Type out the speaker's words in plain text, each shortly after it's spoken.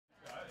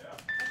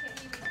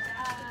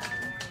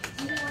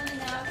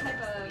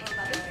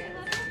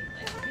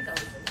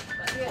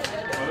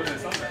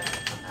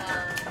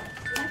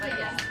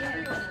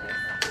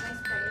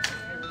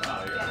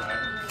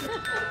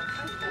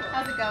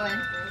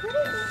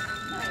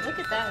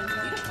at that, it's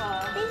beautiful.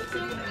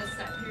 Thank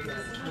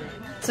you.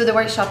 So the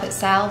workshop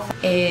itself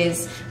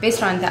is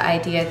based around the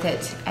idea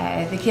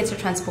that the kids are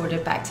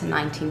transported back to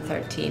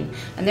 1913,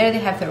 and there they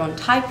have their own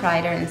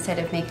typewriter. Instead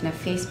of making a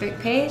Facebook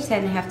page,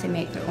 then they have to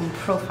make their own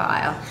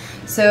profile.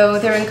 So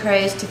they're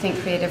encouraged to think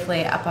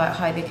creatively about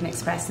how they can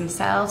express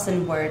themselves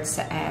in words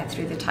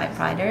through the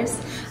typewriters,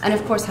 and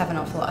of course have an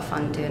awful lot of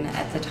fun doing it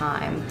at the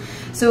time.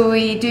 So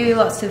we do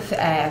lots of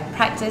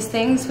practice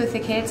things with the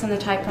kids on the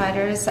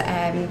typewriters,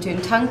 doing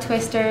tongue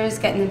twisters,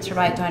 getting them to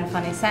write down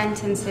funny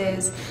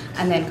sentences,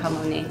 and then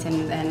culminating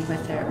then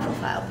with their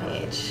profile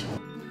page.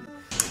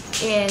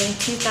 In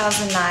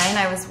 2009,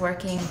 I was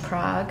working in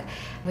Prague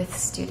with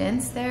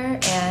students there,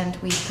 and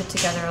we put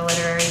together a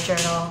literary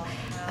journal.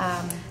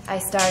 I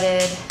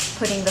started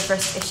putting the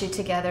first issue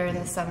together in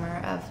the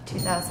summer of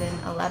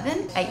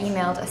 2011. I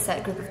emailed a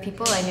set group of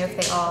people. I knew if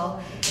they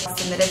all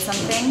submitted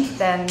something,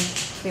 then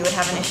we would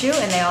have an issue,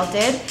 and they all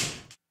did.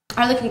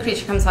 Harlequin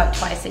Creature comes out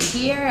twice a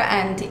year,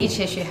 and each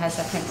issue has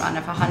a print run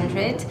of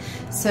 100.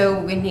 So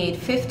we need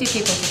 50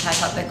 people to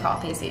type up their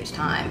copies each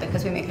time,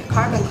 because we make a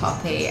carbon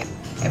copy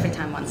every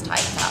time one's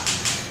typed up.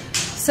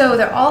 So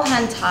they're all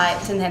hand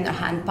typed, and then they're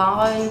hand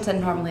bound,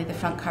 and normally the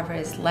front cover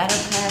is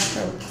letterpress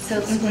or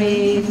silk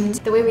screen.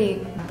 The way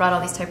we brought all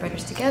these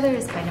typewriters together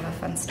is kind of a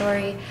fun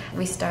story.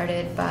 We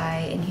started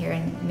by, here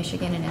in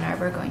Michigan and Ann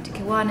Arbor, going to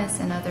Kiwanis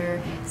and other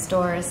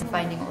stores,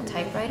 finding old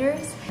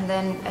typewriters. And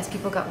then as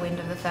people got wind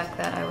of the fact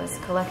that I was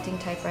collecting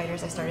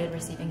typewriters, I started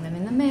receiving them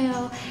in the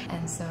mail,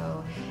 and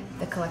so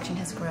the collection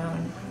has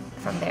grown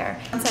from there.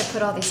 Once I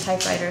put all these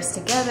typewriters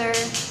together,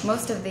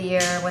 most of the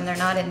year when they're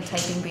not in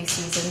typing bee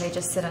season, they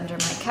just sit under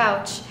my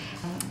couch.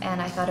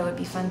 And I thought it would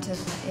be fun to,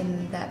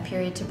 in that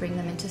period, to bring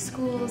them into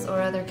schools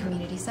or other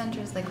community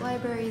centers like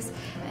libraries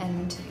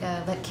and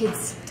let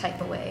kids type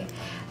away.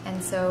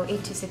 And so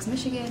 826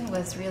 Michigan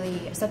was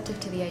really receptive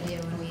to the idea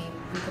when we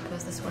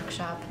proposed this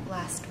workshop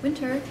last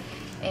winter.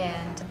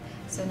 And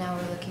so now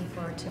we're looking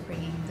forward to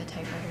bringing the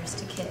typewriters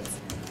to kids.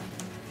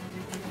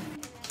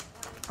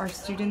 Our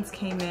students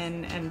came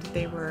in and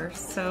they were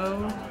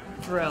so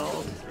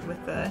thrilled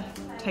with the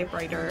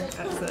typewriter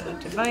as a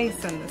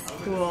device and this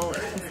cool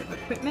piece of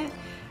equipment.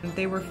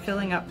 They were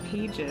filling up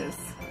pages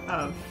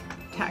of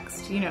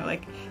text,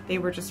 like they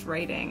were just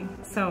writing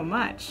so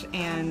much,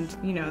 and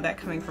that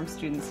coming from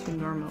students who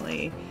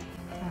normally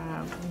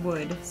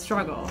would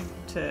struggle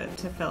to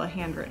fill a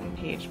handwritten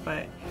page,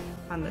 but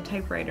on the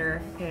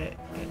typewriter it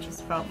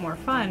just felt more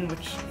fun,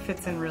 which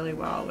fits in really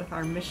well with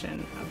our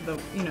mission of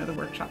the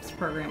workshops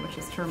program, which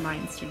is to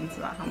remind students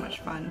about how much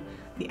fun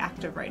the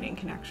act of writing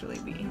can actually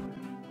be.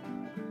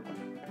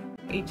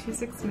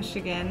 826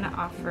 Michigan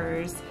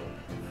offers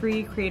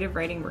free creative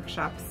writing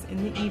workshops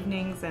in the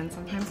evenings and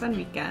sometimes on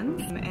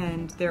weekends,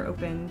 and they're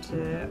open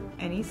to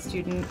any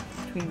student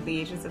between the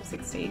ages of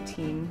 6 to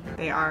 18.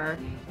 They are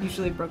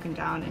usually broken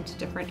down into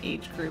different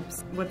age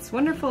groups. What's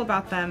wonderful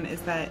about them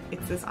is that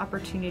it's this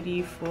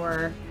opportunity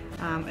for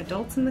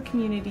adults in the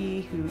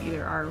community who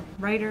either are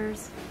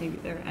writers, maybe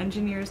they're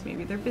engineers,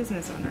 maybe they're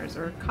business owners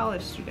or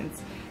college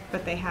students,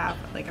 but they have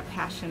like a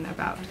passion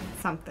about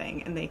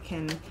something, and they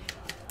can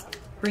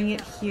bring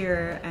it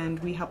here and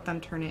we help them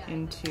turn it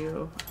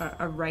into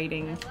a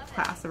writing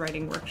class, a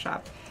writing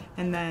workshop.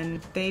 And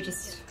then they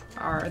just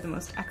are the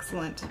most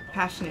excellent,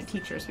 passionate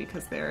teachers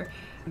because they're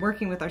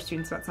working with our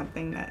students about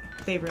something that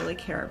they really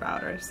care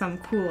about, or some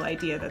cool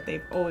idea that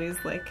they've always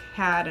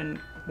had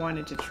and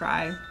wanted to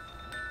try.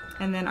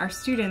 And then our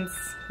students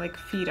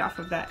feed off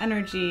of that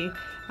energy,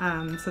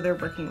 so they're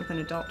working with an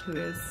adult who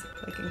is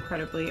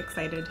incredibly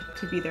excited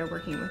to be there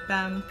working with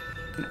them,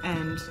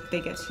 and they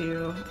get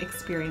to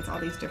experience all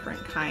these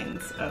different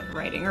kinds of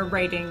writing, or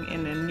writing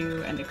in a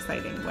new and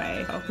exciting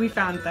way. We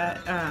found that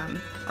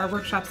our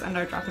workshops and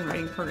our drop-in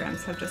writing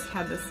programs have just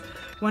had this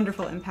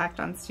wonderful impact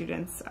on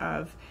students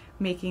of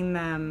making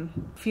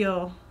them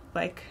feel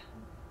like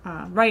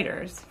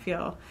writers,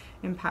 feel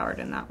empowered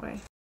in that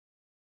way.